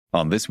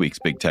On this week's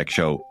Big Tech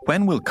Show,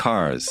 when will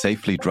cars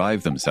safely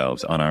drive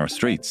themselves on our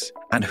streets?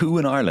 And who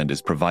in Ireland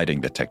is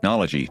providing the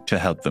technology to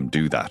help them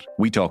do that?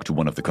 We talk to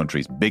one of the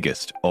country's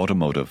biggest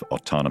automotive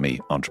autonomy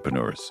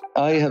entrepreneurs.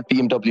 I have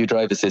BMW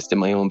Drive Assist in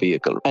my own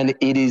vehicle, and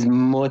it is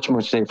much,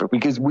 much safer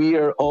because we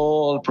are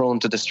all prone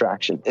to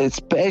distraction,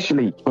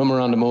 especially when we're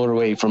on the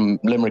motorway from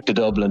Limerick to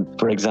Dublin,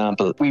 for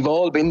example. We've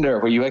all been there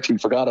where you actually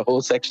forgot a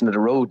whole section of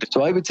the road.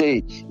 So I would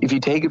say if you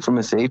take it from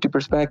a safety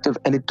perspective,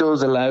 and it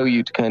does allow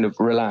you to kind of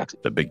relax.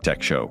 The Big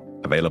Tech Show,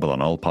 available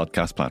on all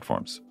podcast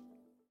platforms.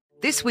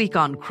 This week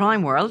on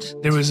Crime World.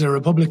 There was a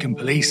Republican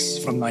police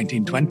from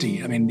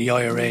 1920. I mean, the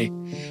IRA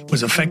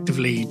was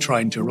effectively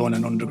trying to run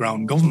an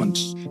underground government.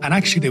 And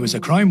actually, there was a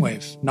crime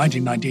wave.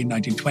 1919,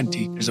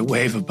 1920, there's a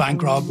wave of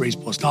bank robberies,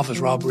 post office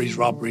robberies,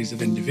 robberies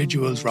of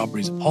individuals,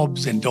 robberies of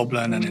pubs in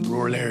Dublin and in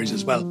rural areas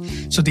as well.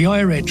 So the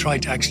IRA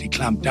tried to actually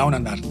clamp down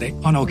on that. They,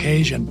 on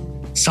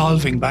occasion,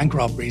 solving bank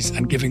robberies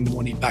and giving the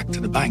money back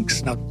to the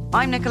banks. Now,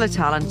 I'm Nicola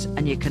Tallant,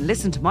 and you can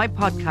listen to my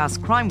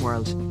podcast, Crime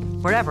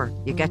World, wherever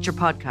you get your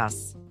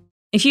podcasts.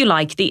 If you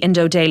like the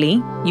Indo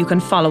Daily, you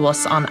can follow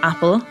us on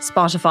Apple,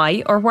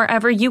 Spotify, or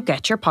wherever you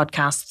get your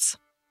podcasts.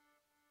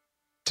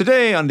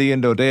 Today on the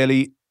Indo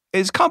Daily,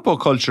 is Compo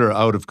culture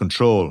out of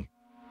control?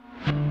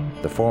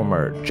 The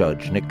former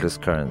judge, Nicholas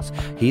Kearns,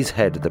 he's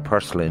head of the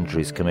Personal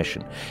Injuries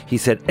Commission. He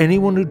said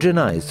anyone who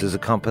denies there's a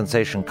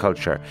compensation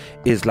culture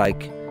is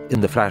like in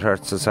the Flat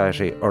Earth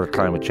Society or a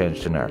climate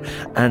change denier.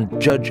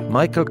 And Judge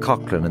Michael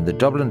Coughlin in the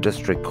Dublin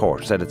District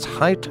Court said it's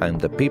high time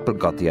that people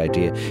got the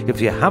idea if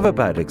you have a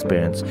bad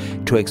experience,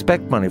 to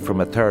expect money from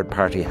a third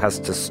party has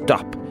to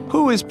stop.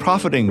 Who is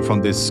profiting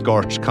from this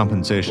scorched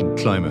compensation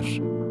climate?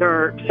 There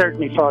are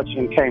certainly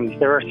fraudulent claims.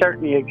 There are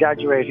certainly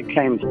exaggerated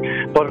claims.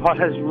 But what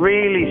has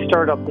really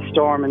stirred up the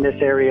storm in this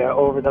area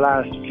over the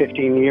last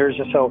 15 years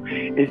or so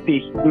is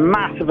the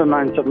massive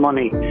amounts of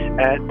money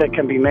that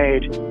can be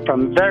made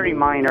from very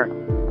minor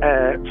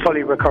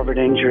fully recovered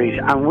injuries,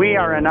 and we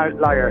are an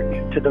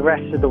outlier to the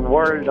rest of the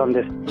world on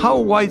this. How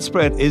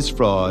widespread is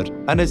fraud,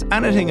 and has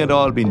anything at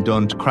all been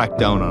done to crack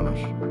down on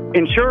it?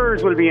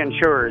 Insurers will be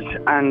insurers,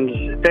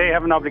 and they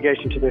have an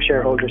obligation to their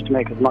shareholders to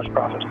make as much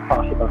profit as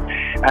possible.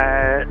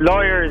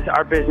 Lawyers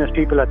are business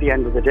people at the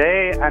end of the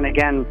day, and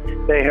again,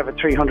 they have a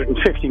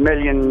 €350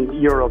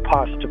 million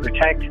pot to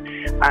protect,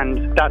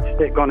 and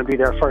that's going to be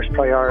their first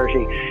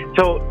priority.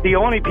 So the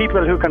only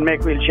people who can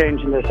make real change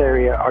in this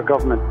area are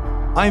government.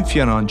 I'm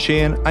Fionn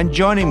Sheehan, and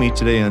joining me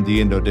today on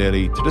the Indo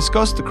Daily to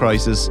discuss the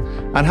crisis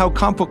and how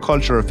Compo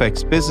culture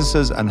affects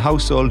businesses and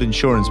household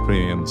insurance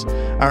premiums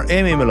are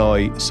Amy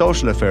Malloy,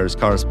 Social Affairs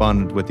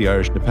Correspondent with the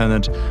Irish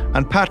Independent,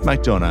 and Pat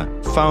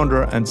McDonough,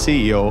 Founder and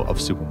CEO of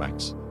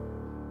Supermax.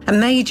 A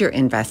major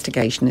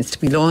investigation is to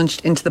be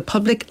launched into the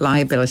public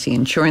liability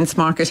insurance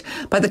market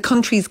by the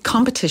country's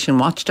competition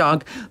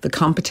watchdog, the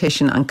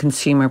Competition and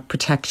Consumer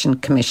Protection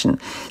Commission.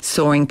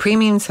 Soaring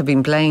premiums have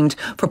been blamed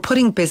for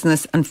putting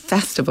business and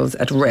festivals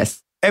at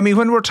risk. Amy,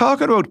 when we're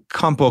talking about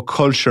Compo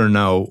culture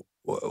now,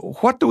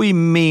 what do we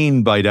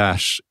mean by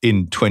that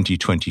in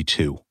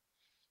 2022?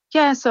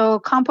 Yeah, so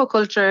Compo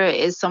culture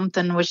is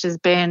something which has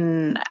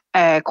been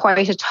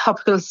quite a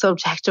topical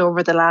subject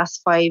over the last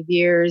 5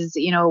 years.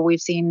 You know,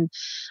 we've seen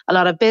a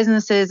lot of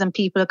businesses and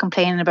people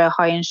complaining about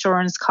high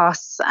insurance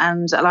costs,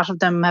 and a lot of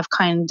them have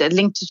kind of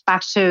linked it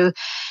back to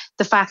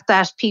the fact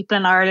that people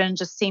in Ireland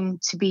just seem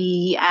to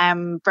be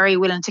very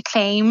willing to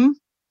claim.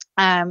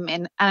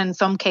 And in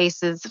some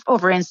cases,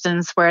 for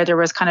instance, where there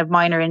was kind of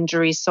minor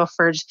injuries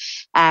suffered.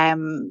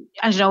 And,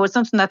 you know, it's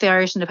something that the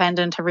Irish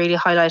Independent have really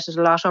highlighted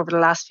a lot over the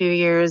last few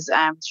years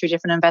through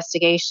different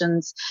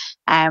investigations.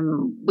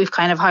 We've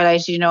kind of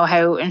highlighted, you know,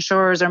 how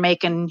insurers are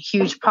making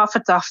huge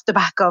profits off the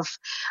back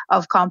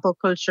of Compo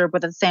culture,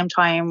 but at the same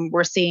time,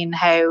 we're seeing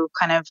how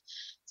kind of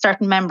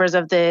certain members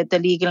of the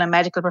legal and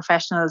medical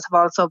professionals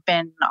have also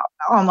been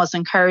almost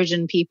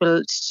encouraging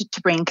people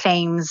to bring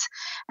claims.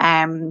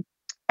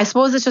 I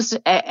suppose it's just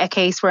a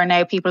case where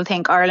now people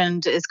think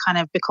Ireland is kind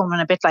of becoming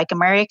a bit like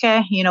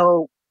America. You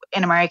know,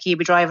 in America, you'd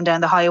be driving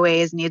down the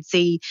highways and you'd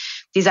see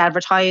these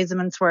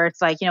advertisements where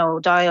it's like, you know,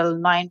 dial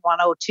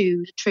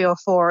 9102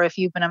 304 if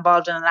you've been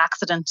involved in an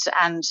accident.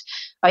 And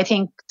I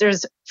think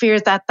there's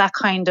fears that that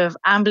kind of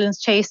ambulance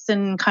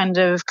chasing kind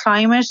of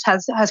climate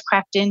has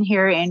crept in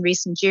here in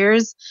recent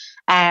years.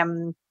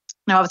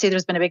 Now, obviously,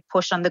 there's been a big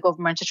push on the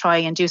government to try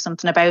and do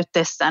something about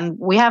this. And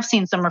we have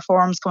seen some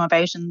reforms come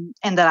about in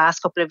the last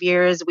couple of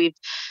years. We've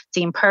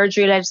seen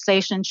perjury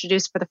legislation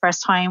introduced for the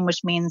first time, which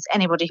means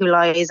anybody who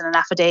lies in an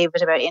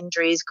affidavit about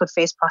injuries could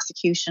face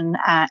prosecution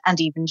and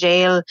even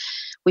jail.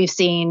 We've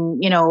seen,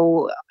 you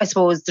know, I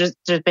suppose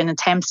there's been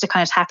attempts to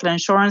kind of tackle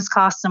insurance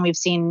costs, and we've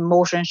seen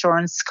motor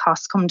insurance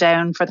costs come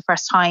down for the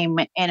first time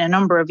in a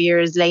number of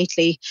years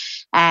lately.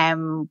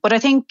 But I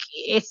think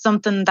it's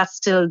something that's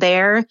still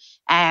there.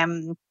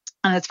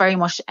 And it's very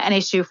much an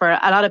issue for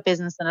a lot of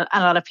business and a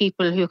lot of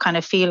people who kind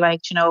of feel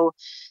like, you know,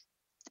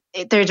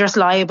 they're just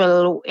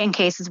liable in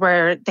cases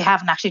where they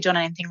haven't actually done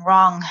anything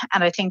wrong.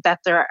 And I think that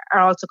there are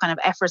also kind of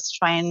efforts to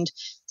try and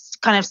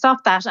kind of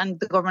stop that, and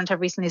the government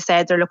have recently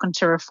said they're looking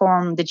to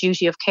reform the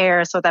duty of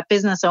care so that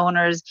business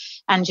owners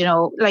and,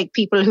 like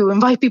people who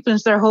invite people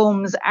into their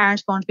homes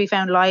aren't going to be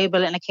found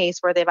liable in a case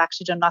where they've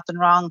actually done nothing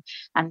wrong.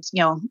 And,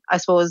 I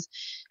suppose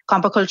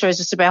Compo culture is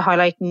just about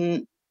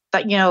highlighting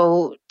that,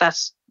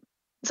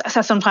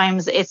 that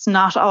sometimes it's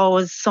not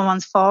always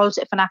someone's fault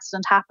if an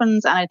accident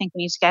happens. And I think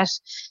we need to get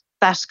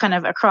that kind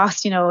of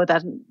across,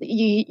 that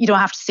you don't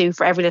have to sue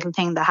for every little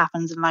thing that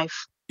happens in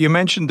life. You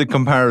mentioned the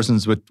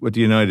comparisons with the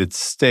United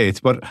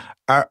States, but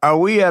are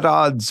we at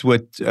odds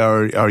with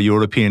our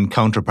European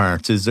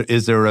counterparts?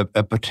 Is there a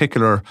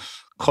particular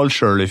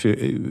culture, if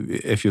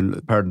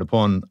you pardon the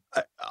pun,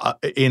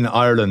 in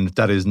Ireland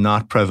that is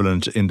not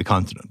prevalent in the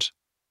continent?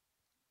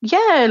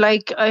 Yeah,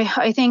 like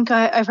I think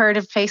I've heard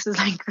of places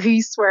like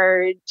Greece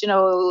where,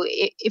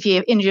 if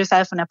you injure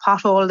yourself in a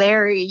pothole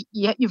there,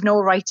 you've no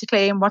right to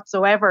claim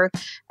whatsoever.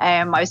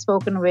 I've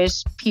spoken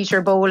with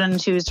Peter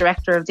Boland, who's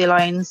director of the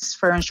Alliance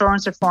for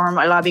Insurance Reform,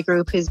 a lobby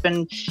group who's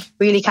been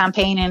really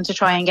campaigning to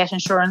try and get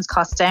insurance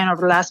costs down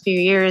over the last few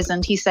years.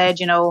 And he said,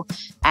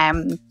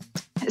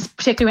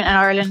 particularly in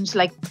Ireland,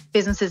 like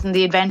businesses in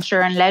the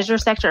adventure and leisure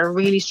sector are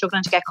really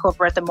struggling to get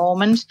cover at the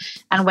moment.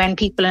 And when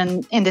people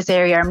in this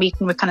area are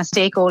meeting with kind of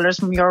stakeholders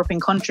from European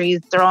countries,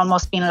 they're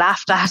almost being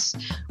laughed at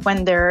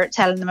when they're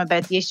telling them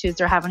about the issues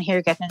they're having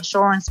here getting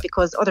insurance,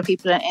 because other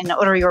people in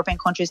other European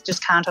countries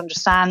just can't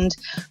understand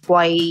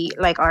why,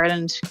 like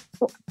Ireland,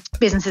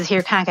 businesses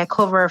here can't get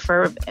cover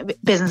for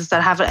businesses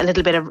that have a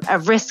little bit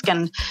of risk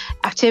and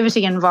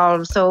activity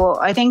involved. So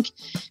I think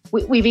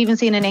we've even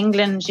seen in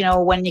England,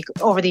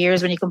 over the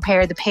years, when you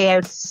compare the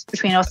payouts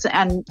between us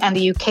and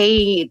the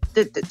UK,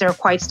 they're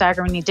quite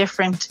staggeringly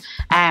different.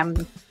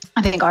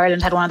 I think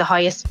Ireland had one of the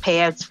highest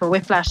payouts for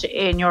whiplash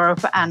in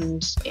Europe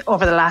and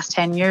over the last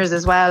 10 years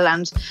as well.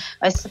 And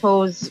I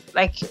suppose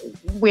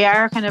we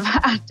are kind of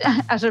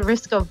at a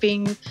risk of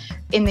being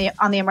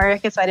on the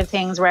America side of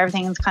things, where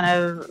everything's kind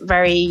of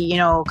very,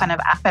 kind of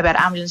about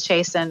ambulance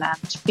chasing and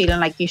feeling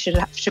like you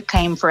should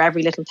claim for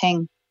every little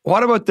thing.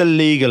 What about the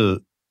legal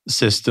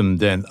system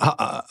then?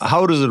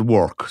 How does it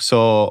work?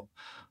 So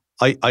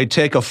I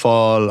take a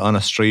fall on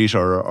a street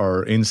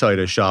or inside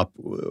a shop.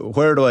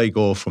 Where do I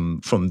go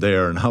from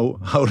there, and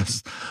how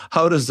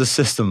does the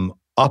system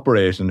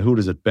operate, and who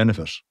does it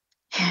benefit?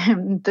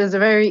 There's a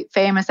very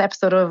famous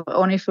episode of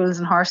Only Fools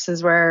and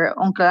Horses where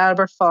Uncle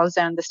Albert falls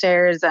down the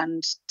stairs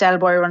and Del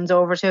Boy runs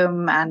over to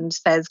him and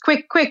says,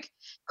 "Quick,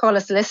 call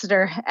a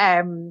solicitor."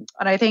 And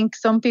I think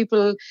some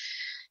people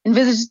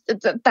envisage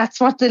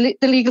that's what the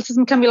legal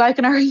system can be like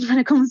in Ireland when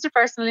it comes to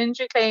personal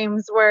injury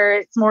claims, where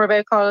it's more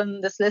about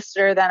calling the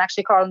solicitor than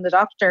actually calling the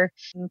doctor.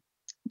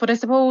 But I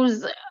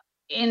suppose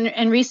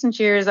in recent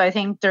years, I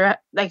think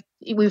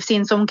we've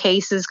seen some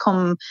cases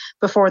come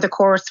before the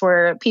courts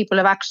where people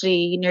have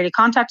actually nearly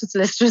contacted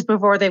solicitors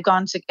before they've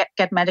gone to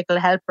get medical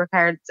help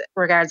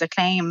regards a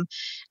claim.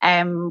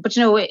 But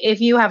if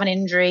you have an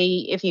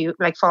injury, if you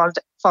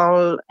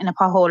fall in a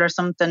pothole or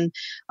something,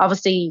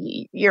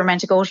 obviously you're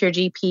meant to go to your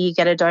GP,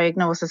 get a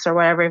diagnosis or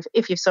whatever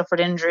if you've suffered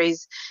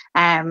injuries.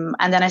 And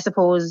then I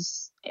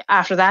suppose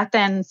after that,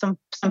 then some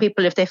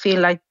people, if they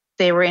feel like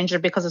they were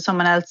injured because of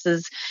someone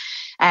else's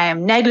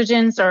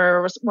negligence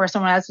or where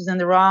someone else was in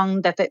the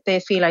wrong, that they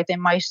feel like they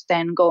might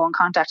then go and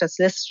contact a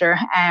solicitor.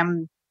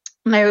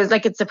 Now,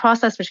 it's a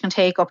process which can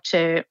take up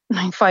to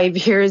 5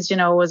 years,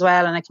 as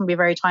well, and it can be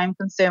very time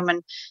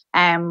consuming.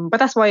 But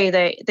that's why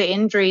the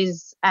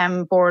injuries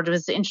board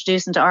was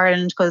introduced into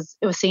Ireland, because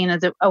it was seen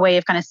as a way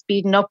of kind of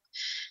speeding up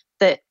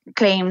the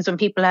claims when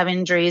people have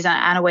injuries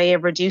and a way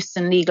of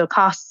reducing legal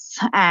costs.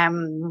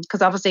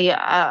 Because obviously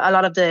a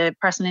lot of the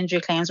personal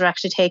injury claims were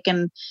actually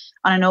taken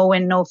on a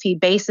no-win, no-fee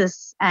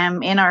basis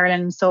in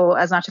Ireland, so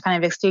as not to kind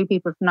of exclude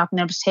people from not being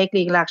able to take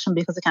legal action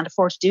because they can't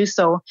afford to do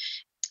so.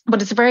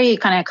 But it's a very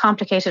kind of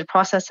complicated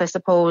process, I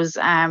suppose.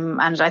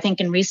 And I think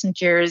in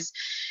recent years,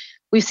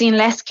 we've seen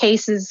less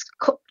cases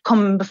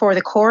come before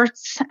the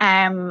courts,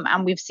 and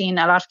we've seen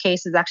a lot of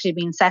cases actually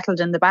being settled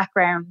in the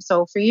background.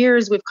 So for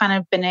years, we've kind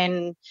of been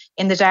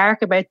in the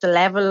dark about the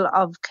level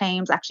of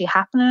claims actually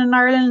happening in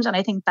Ireland. And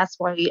I think that's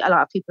why a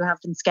lot of people have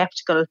been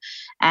sceptical.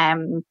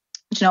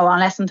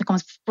 Unless something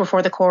comes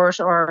before the court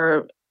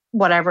or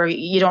whatever,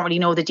 you don't really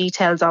know the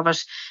details of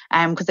it,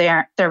 because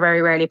they're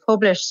very rarely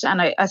published. And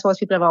I suppose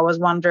people have always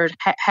wondered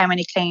how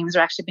many claims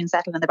are actually being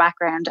settled in the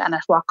background and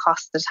at what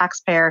cost the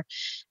taxpayer.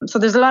 So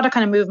there's a lot of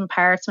kind of moving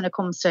parts when it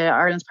comes to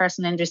Ireland's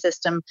personal injury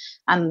system,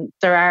 and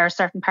there are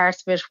certain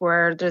parts of it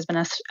where there's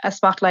been a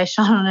spotlight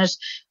shone on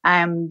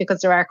it,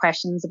 because there are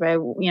questions about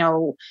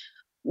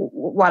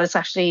what it's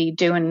actually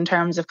doing in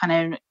terms of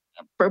kind of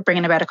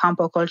bringing about a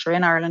compo culture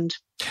in Ireland.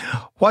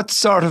 What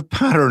sort of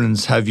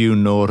patterns have you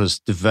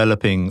noticed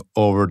developing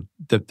over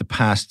the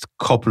past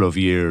couple of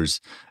years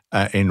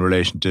in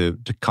relation to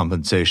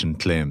compensation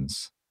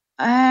claims?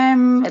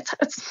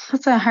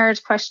 It's a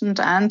hard question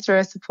to answer,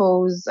 I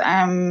suppose.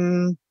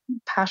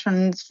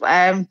 Patterns.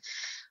 I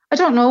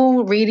don't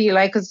know really,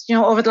 because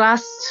over the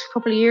last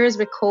couple of years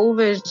with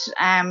COVID,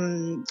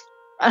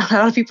 a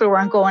lot of people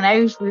weren't going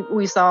out.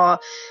 We saw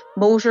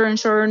motor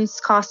insurance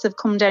costs have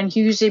come down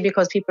hugely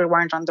because people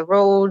weren't on the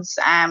roads.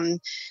 And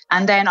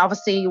then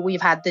obviously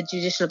we've had the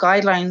judicial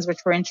guidelines which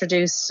were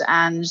introduced,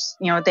 and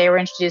they were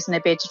introduced in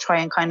a bid to try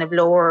and kind of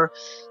lower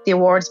the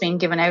awards being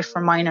given out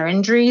for minor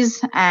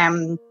injuries.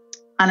 And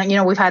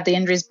we've had the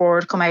injuries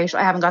board come out.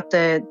 I haven't got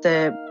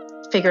the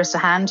figures to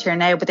hand here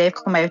now, but they've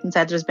come out and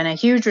said there's been a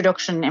huge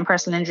reduction in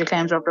personal injury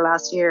claims over the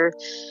last year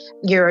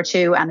or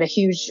two, and a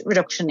huge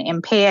reduction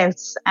in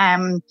payouts.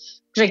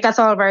 That's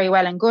all very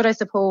well and good, I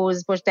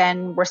suppose, but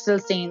then we're still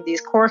seeing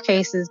these court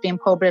cases being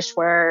published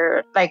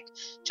where, like,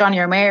 Johnny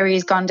or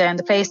Mary's gone down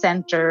the play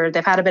centre,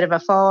 they've had a bit of a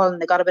fall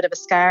and they got a bit of a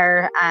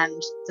scar,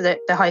 and the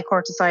High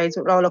Court decides,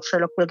 oh, look,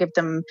 we'll give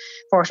them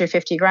 40 or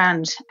 50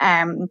 grand.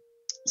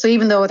 So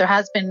even though there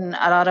has been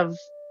a lot of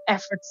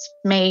efforts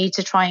made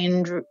to try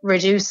and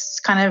reduce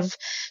kind of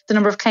the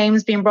number of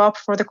claims being brought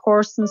before the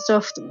courts and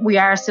stuff, we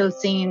are still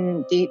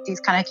seeing these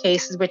kind of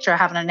cases which are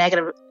having a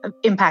negative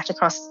impact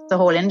across the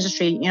whole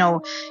industry.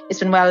 It's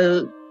been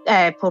well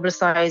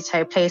publicised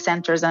how play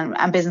centres and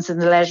businesses in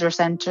the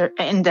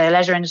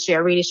leisure industry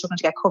are really struggling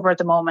to get cover at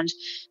the moment.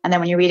 And then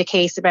when you read a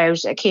case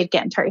about a kid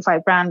getting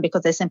 35 grand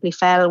because they simply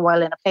fell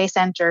while in a play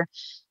centre,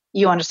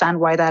 you understand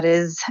why that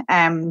is.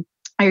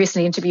 I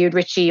recently interviewed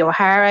Richie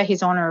O'Hara.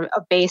 He's owner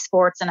of Bay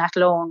Sports in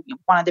Athlone,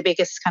 one of the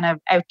biggest kind of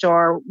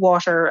outdoor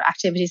water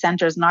activity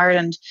centres in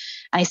Ireland.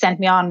 And he sent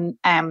me on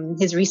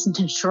his recent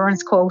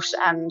insurance quote,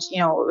 and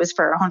it was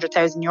for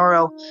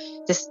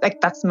 €100,000.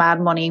 That's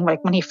mad money.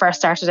 Like, when he first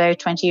started out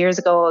 20 years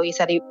ago, he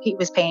said he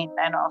was paying,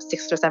 I don't know,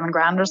 6 or 7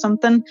 grand or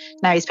something.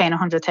 Now he's paying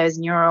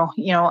 €100,000.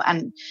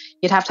 And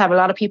you'd have to have a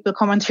lot of people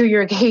coming through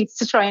your gates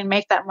to try and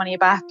make that money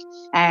back.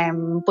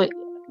 But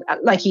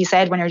like he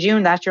said, when you're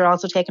doing that, you're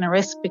also taking a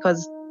risk,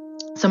 because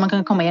someone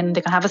can come in,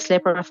 they can have a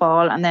slip or a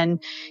fall, and then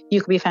you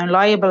could be found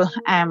liable.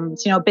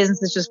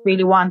 Businesses just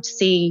really want to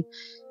see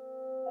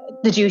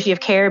the duty of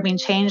care being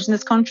changed in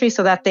this country,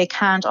 so that they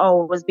can't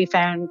always be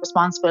found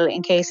responsible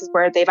in cases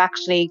where they've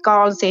actually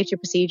got all the safety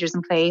procedures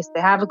in place.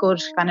 They have a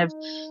good kind of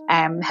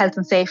health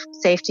and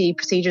safety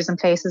procedures in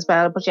place as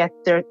well, but yet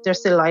they're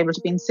still liable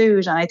to being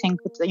sued. And I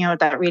think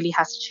that really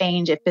has to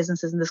change if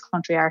businesses in this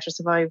country are to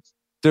survive.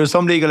 There's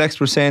some legal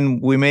experts saying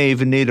we may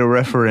even need a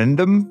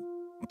referendum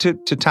to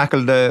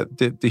tackle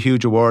the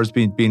huge awards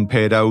being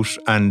paid out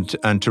and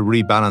to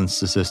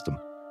rebalance the system.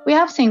 We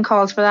have seen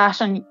calls for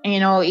that, and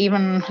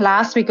even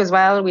last week as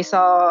well, we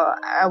saw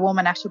a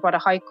woman actually brought a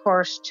High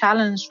Court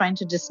challenge trying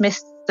to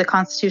dismiss the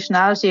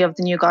constitutionality of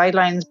the new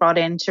guidelines brought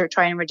in to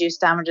try and reduce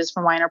damages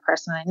for minor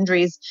personal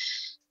injuries.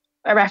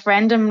 A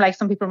referendum, like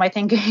some people might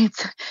think,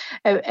 it's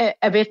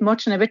a bit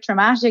much and a bit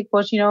dramatic,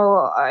 but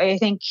I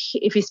think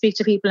if you speak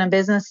to people in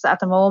business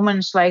at the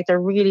moment, like, they're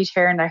really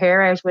tearing their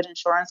hair out with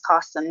insurance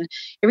costs, and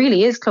it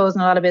really is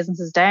closing a lot of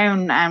businesses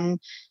down.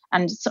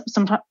 And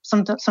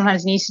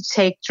sometimes you need to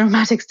take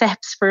dramatic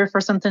steps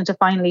for something to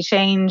finally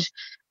change.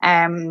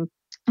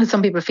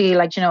 Some people feel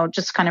like,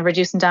 just kind of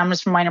reducing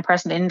damage from minor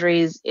personal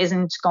injuries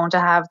isn't going to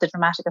have the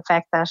dramatic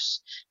effect that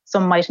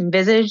some might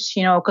envisage,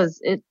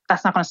 because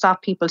that's not going to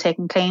stop people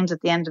taking claims at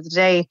the end of the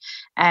day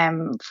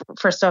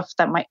for stuff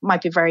that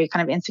might be very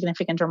kind of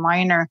insignificant or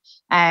minor.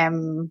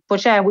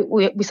 But yeah,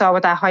 we saw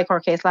with that High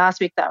Court case last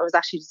week that it was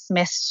actually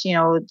dismissed.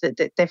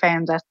 They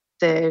found that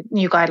the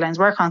new guidelines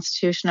were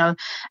constitutional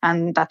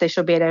and that they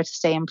should be allowed to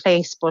stay in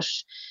place. But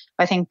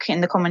I think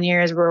in the coming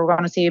years, we're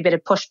going to see a bit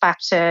of pushback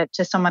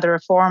to some of the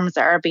reforms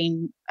that are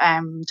being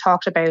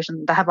talked about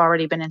and that have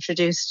already been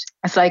introduced.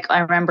 It's like, I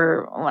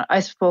remember when I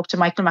spoke to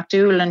Michael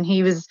McDougall, and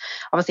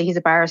he's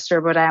a barrister,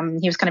 but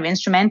he was kind of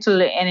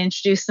instrumental in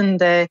introducing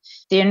the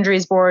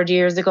injuries board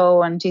years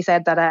ago. And he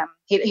said that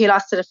he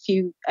lost a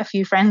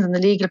few friends in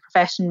the legal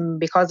profession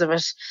because of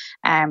it.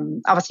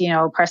 Obviously,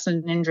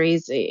 personal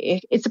injuries,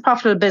 it's a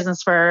profitable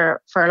business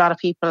for a lot of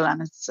people,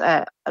 and it's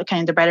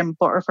kind of the bread and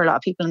butter for a lot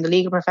of people in the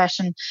legal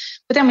profession.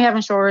 But then we have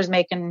insurers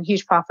making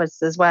huge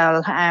profits as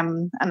well.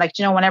 And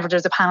whenever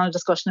there's a panel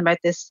discussion about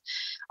this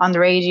on the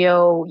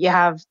radio, you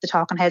have the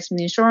talking heads from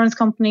the insurance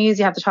companies,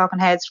 you have the talking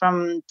heads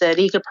from the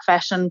legal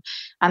profession,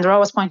 and they're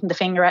always pointing the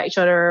finger at each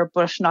other,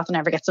 but nothing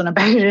ever gets done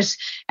about it.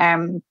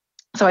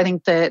 So I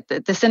think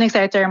the cynics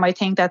out there might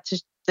think that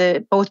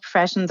both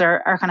professions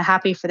are kind of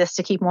happy for this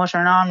to keep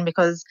motoring on,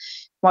 because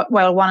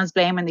while one is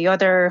blaming the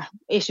other,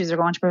 issues are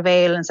going to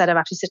prevail instead of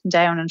actually sitting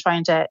down and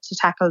trying to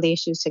tackle the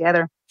issues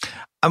together.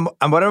 And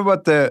what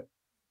about the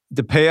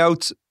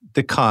payouts,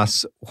 the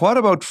costs? What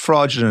about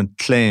fraudulent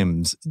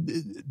claims?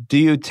 Do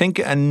you think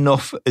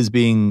enough is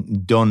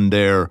being done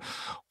there,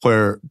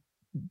 where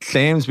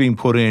claims being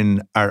put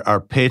in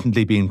are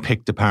patently being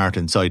picked apart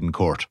inside in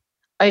court?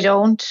 I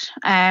don't.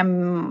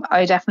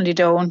 I definitely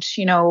don't.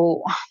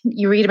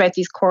 You read about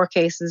these court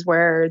cases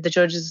where the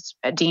judges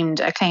deemed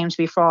a claim to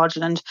be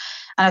fraudulent,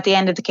 and at the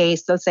end of the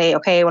case, they'll say,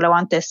 "Okay, well, I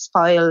want this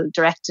file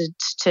directed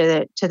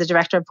to the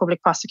Director of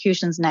Public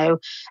Prosecutions now,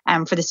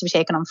 for this to be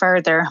taken on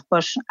further."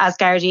 But as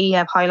Gardaí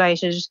have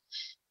highlighted,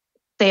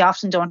 they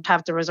often don't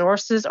have the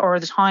resources or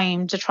the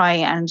time to try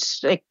and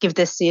give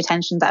this the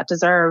attention that it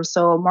deserves.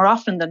 So more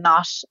often than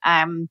not,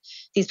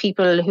 these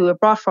people who have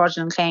brought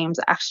fraudulent claims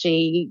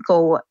actually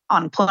go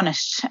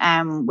unpunished,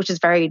 which is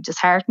very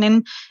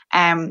disheartening.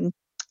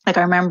 Like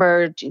I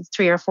remember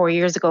 3 or 4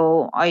 years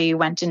ago, I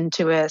went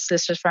into a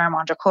solicitor's firm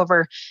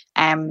undercover.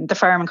 The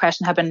firm in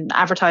question had been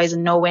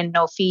advertising no win,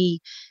 no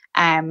fee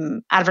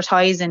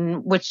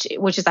advertising,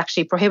 which is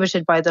actually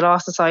prohibited by the Law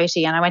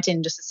Society. And I went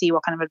in just to see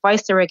what kind of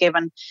advice they were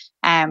given.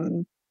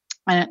 And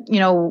one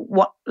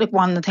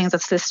of the things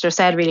that the solicitor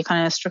said really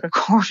kind of struck a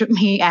chord with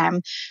me.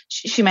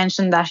 She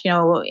mentioned that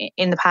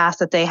in the past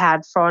that they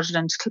had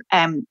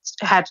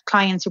had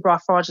clients who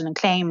brought fraudulent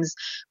claims,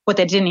 but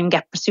they didn't even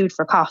get pursued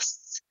for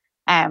costs.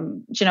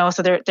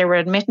 So they were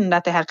admitting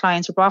that they had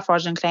clients who brought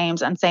fraudulent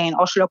claims and saying,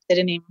 oh, look, they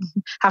didn't even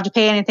have to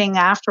pay anything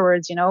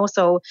afterwards,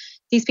 So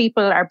these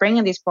people are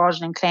bringing these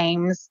fraudulent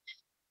claims.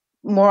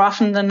 More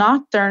often than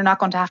not, they're not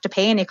going to have to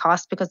pay any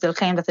cost because they'll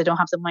claim that they don't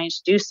have the money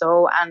to do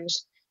so. And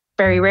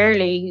very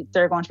rarely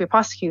they're going to be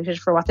prosecuted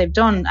for what they've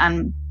done.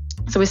 And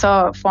so we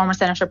saw former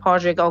Senator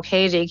Padraig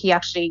O'Cady. He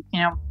actually,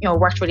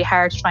 worked really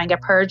hard to try and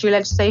get perjury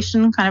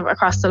legislation kind of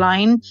across the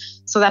line,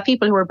 so that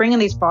people who are bringing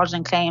these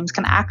fraudulent claims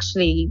can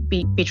actually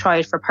be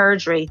tried for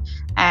perjury,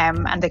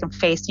 and they can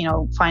face,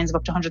 fines of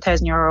up to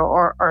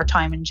 €100,000 or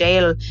time in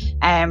jail.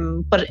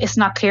 But it's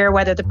not clear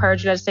whether the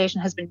perjury legislation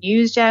has been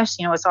used yet.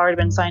 It's already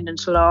been signed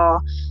into law,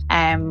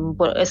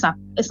 but it's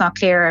not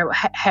clear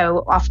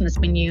how often it's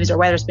been used or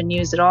whether it's been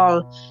used at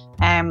all.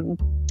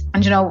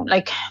 And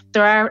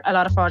there are a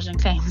lot of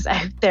fraudulent claims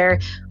out there.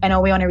 I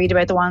know we only read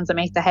about the ones that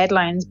make the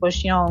headlines, but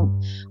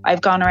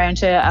I've gone around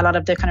to a lot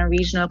of the kind of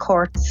regional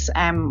courts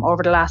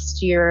over the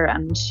last year,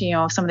 and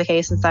some of the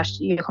cases that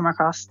you come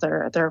across,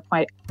 they're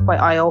quite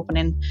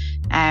eye-opening,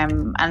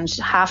 and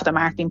half of them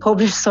aren't being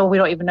published, so we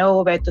don't even know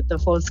about the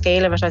full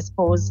scale of it, I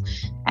suppose.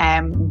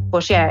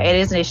 But yeah, it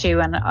is an issue,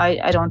 and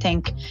I don't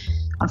think,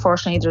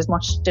 unfortunately, there's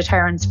much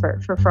deterrence for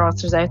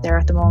fraudsters out there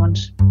at the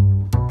moment.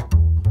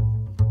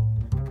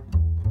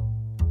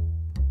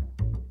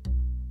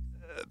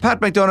 Pat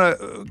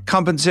McDonough,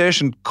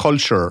 compensation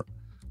culture.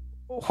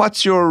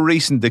 What's your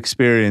recent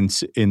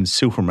experience in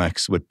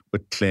Supermax with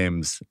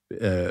claims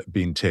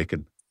being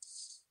taken?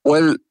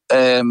 Well,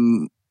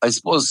 I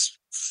suppose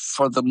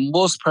for the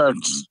most part,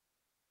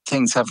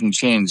 things haven't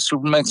changed.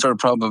 Supermax are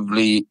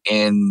probably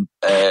in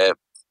a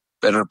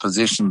better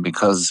position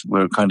because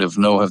we're kind of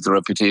now have the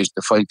reputation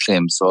to fight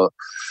claims. So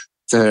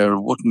there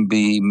wouldn't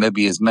be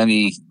maybe as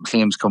many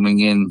claims coming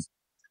in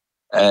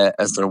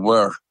as there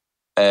were.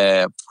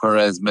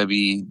 Whereas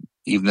maybe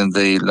even in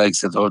the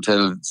likes of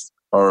hotels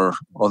or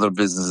other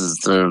businesses,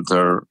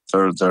 there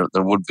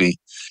would be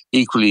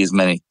equally as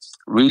many.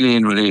 Really,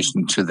 in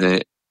relation to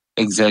the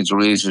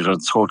exaggerated or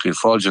totally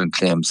fraudulent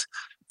claims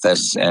that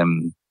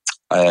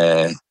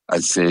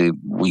I'd say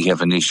we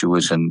have an issue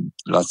with, and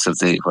lots of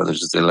whether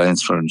it's the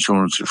Alliance for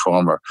Insurance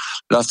Reform or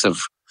lots of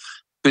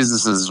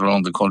businesses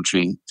around the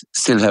country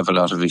still have a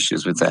lot of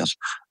issues with that.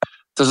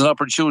 There's an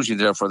opportunity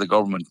there for the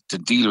government to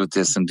deal with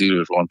this and deal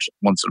with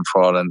once and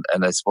for all. And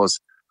I suppose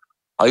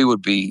I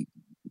would be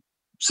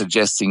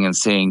suggesting and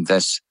saying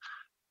that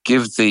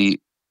give the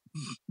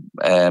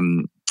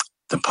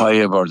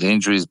PIAB or the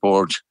Injuries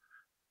Board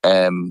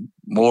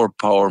more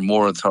power,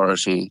 more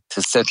authority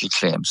to settle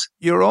claims.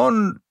 Your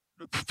own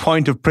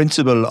point of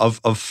principle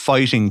of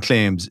fighting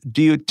claims,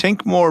 do you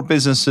think more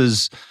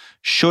businesses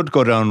should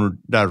go down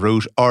that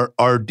route,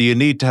 or do you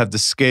need to have the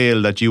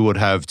scale that you would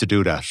have to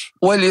do that?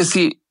 Well, you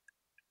see,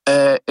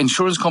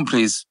 insurance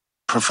companies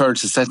prefer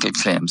to settle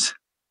claims.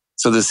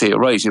 So they say,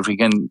 right, if we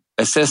can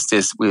assess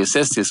this, we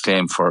assess this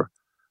claim for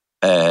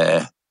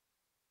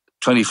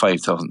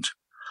 25,000.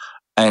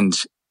 And,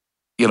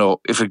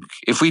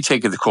 if we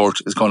take it to court,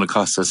 it's going to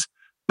cost us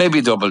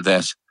maybe double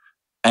that.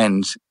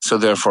 And so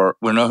therefore,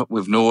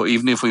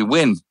 even if we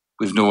win,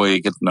 we've no way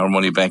of getting our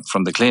money back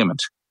from the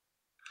claimant.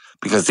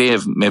 Because they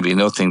have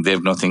nothing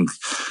to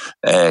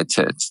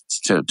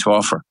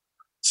offer.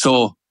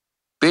 So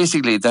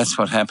basically, that's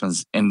what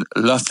happens in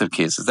lots of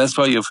cases. That's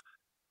why you have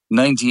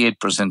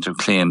 98% of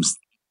claims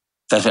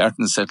that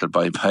aren't settled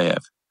by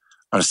PIAB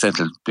are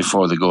settled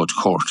before they go to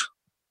court.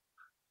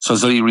 So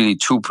it's only really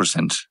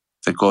 2%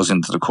 that goes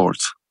into the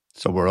courts.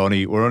 So we're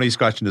only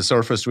scratching the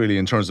surface, really,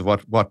 in terms of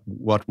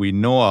what we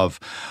know of.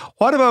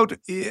 What about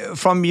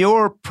from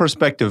your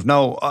perspective?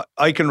 Now,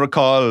 I can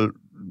recall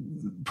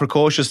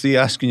precociously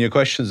asking you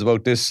questions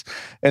about this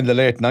in the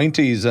late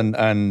 90s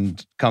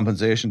and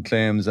compensation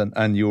claims,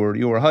 and you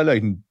were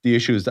highlighting the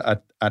issues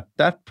at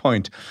that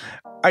point.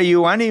 Are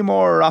you any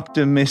more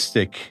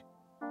optimistic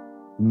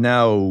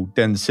now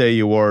than, say,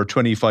 you were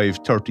 25,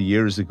 30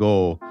 years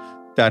ago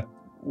that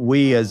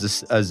we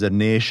as a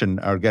nation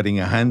are getting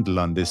a handle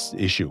on this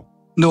issue?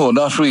 No,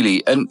 not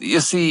really. And you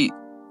see,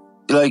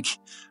 why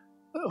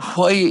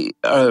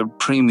are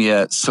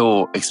premia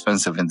so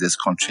expensive in this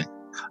country?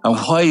 And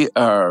why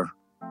are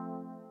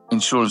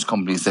insurance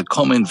companies that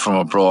come in from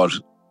abroad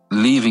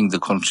leaving the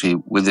country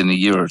within a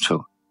year or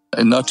two?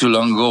 And not too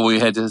long ago, we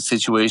had a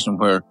situation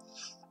where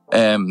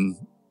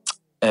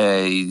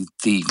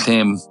the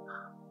claim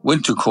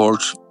went to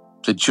court.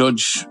 The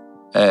judge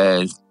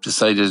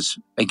decided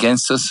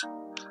against us,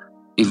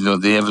 even though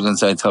the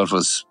evidence I thought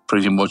was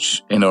pretty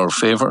much in our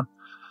favour.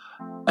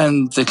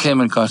 And the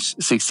claimant got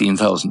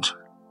 16,000.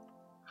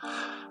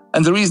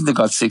 And the reason they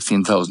got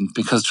 16,000,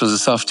 because it was a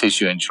soft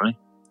tissue injury.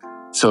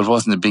 So it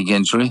wasn't a big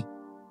injury.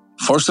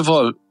 First of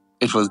all,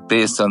 it was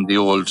based on the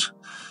old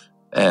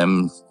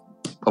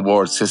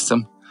award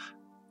system.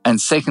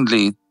 And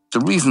secondly, the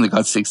reason they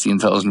got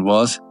 16,000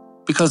 was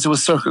because there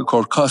was circuit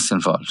court costs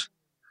involved.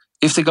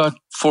 If they got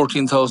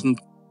 14,000,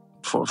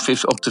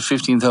 up to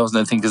 15,000,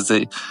 I think is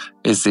the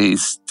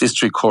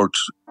district court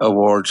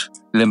award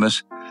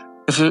limit.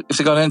 If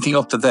they got anything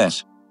up to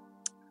that,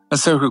 and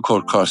circuit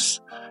court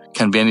costs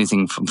can be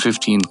anything from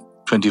 15,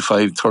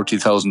 25,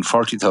 30,000,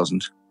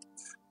 40,000.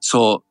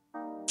 So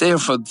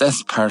therefore,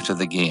 that's part of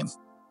the game.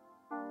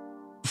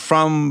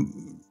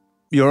 From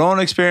your own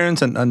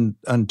experience and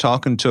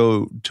talking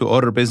to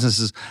other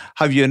businesses,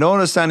 have you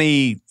noticed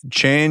any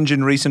change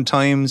in recent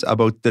times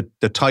about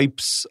the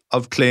types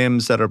of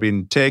claims that are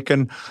being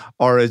taken,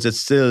 or is it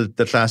still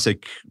the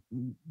classic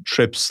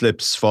trips,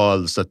 slips,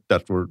 falls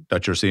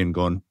that you're seeing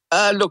going?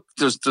 Look,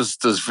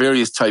 there's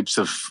various types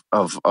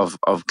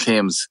of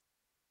claims.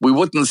 We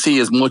wouldn't see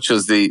as much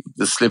as the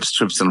slips,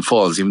 trips, and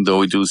falls, even though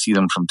we do see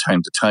them from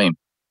time to time.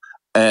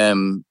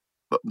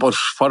 But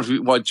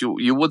what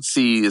you would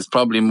see is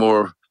probably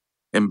more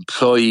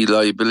employee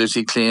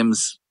liability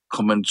claims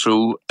coming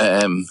through,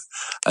 and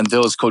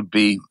those could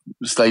be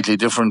slightly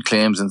different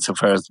claims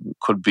insofar as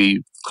could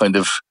be kind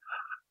of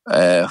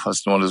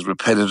what's known as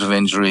repetitive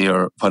injury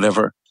or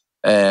whatever,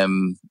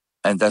 and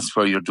that's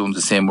where you're doing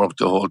the same work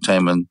the whole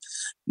time, and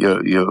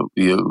you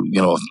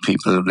know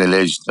people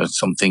allege that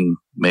something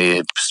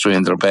may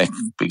strain their back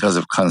because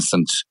of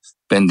constant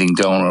bending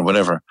down or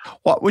whatever.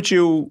 What would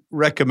you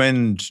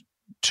recommend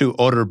to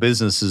other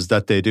businesses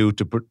that they do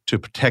to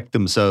protect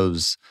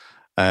themselves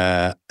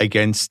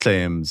against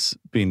claims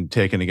being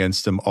taken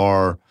against them,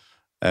 or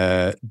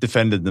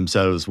defended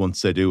themselves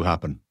once they do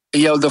happen?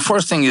 Yeah, the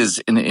first thing is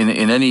in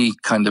any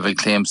kind of a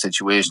claim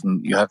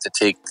situation, you have to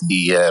take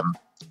the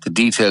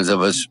details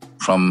of it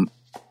from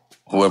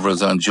whoever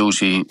is on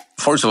duty.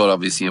 First of all,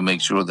 obviously, you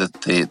make sure that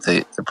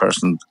the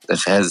person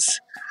that has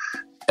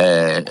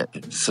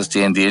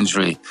sustained the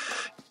injury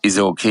is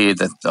okay,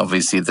 that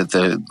obviously that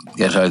they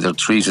get either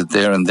treated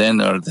there and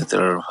then, or that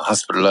they're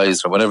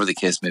hospitalised, or whatever the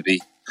case may be.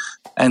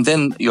 And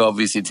then you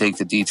obviously take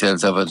the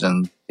details of it,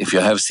 and if you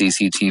have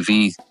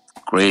CCTV,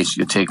 great,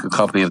 you take a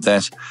copy of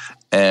that,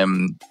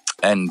 and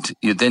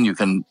you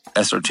can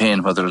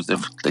ascertain whether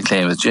the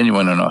claim is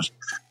genuine or not.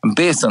 And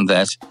based on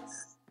that,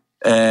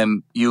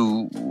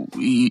 you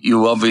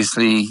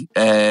obviously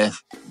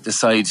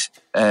decide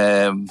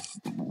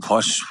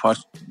what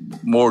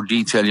more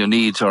detail you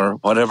need or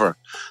whatever,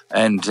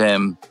 and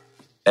then,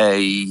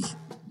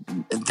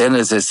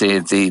 as I say,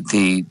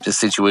 the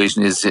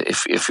situation is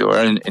if you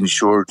are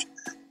insured,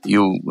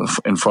 you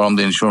inform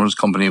the insurance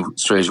company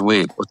straight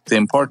away. But the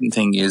important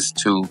thing is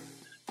to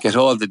get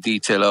all the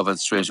detail of it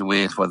straight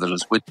away, whether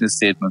it's witness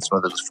statements,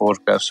 whether it's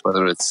photographs,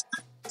 whether it's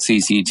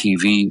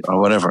CCTV or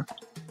whatever.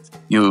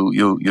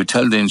 You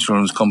tell the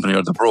insurance company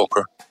or the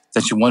broker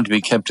that you want to be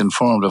kept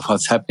informed of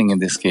what's happening in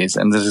this case,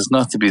 and that is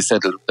not to be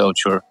settled without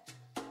your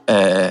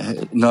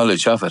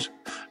knowledge of it.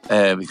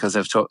 Because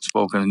I've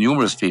spoken to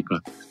numerous people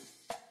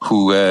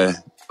who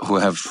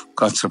have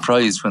got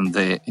surprised when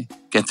they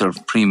get their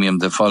premium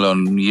the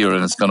following year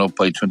and it's gone up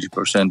by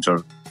 20%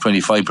 or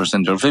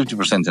 25% or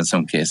 50% in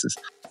some cases,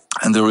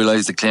 and they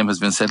realise the claim has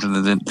been settled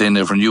and they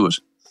never knew it.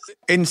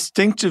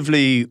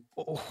 Instinctively,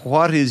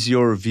 what is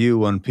your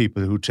view on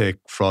people who take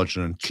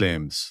fraudulent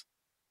claims?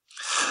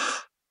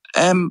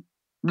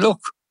 Look,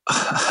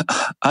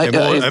 I've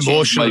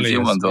changed my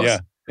view on those.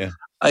 Yeah.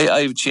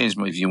 I've changed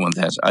my view on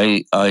that.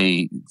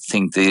 I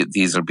think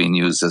these are being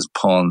used as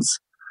pawns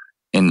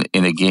in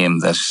a game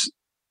that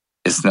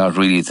is not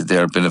really to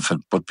their benefit,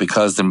 but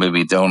because they may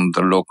be down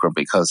their luck, or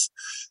because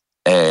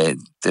they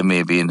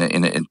may be in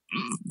a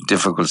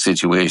difficult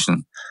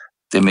situation,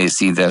 they may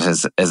see that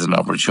as an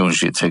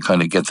opportunity to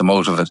kind of get them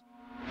out of it.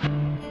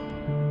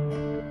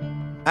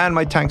 And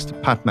my thanks to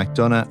Pat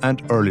McDonough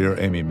and earlier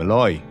Amy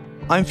Malloy.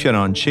 I'm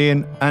Fionn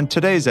Sheehan, and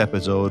today's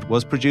episode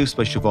was produced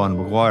by Siobhan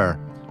Maguire,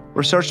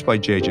 researched by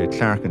JJ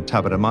Clark and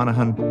Tabitha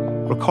Monaghan,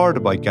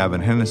 recorded by Gavin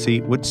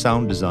Hennessy with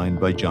sound design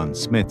by John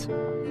Smith.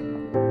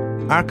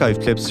 Archive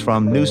clips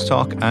from News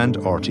Talk and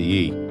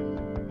RTE.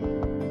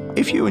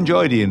 If you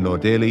enjoyed Ian Lowe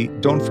Daily,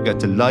 don't forget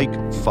to like,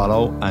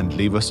 follow and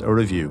leave us a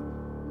review.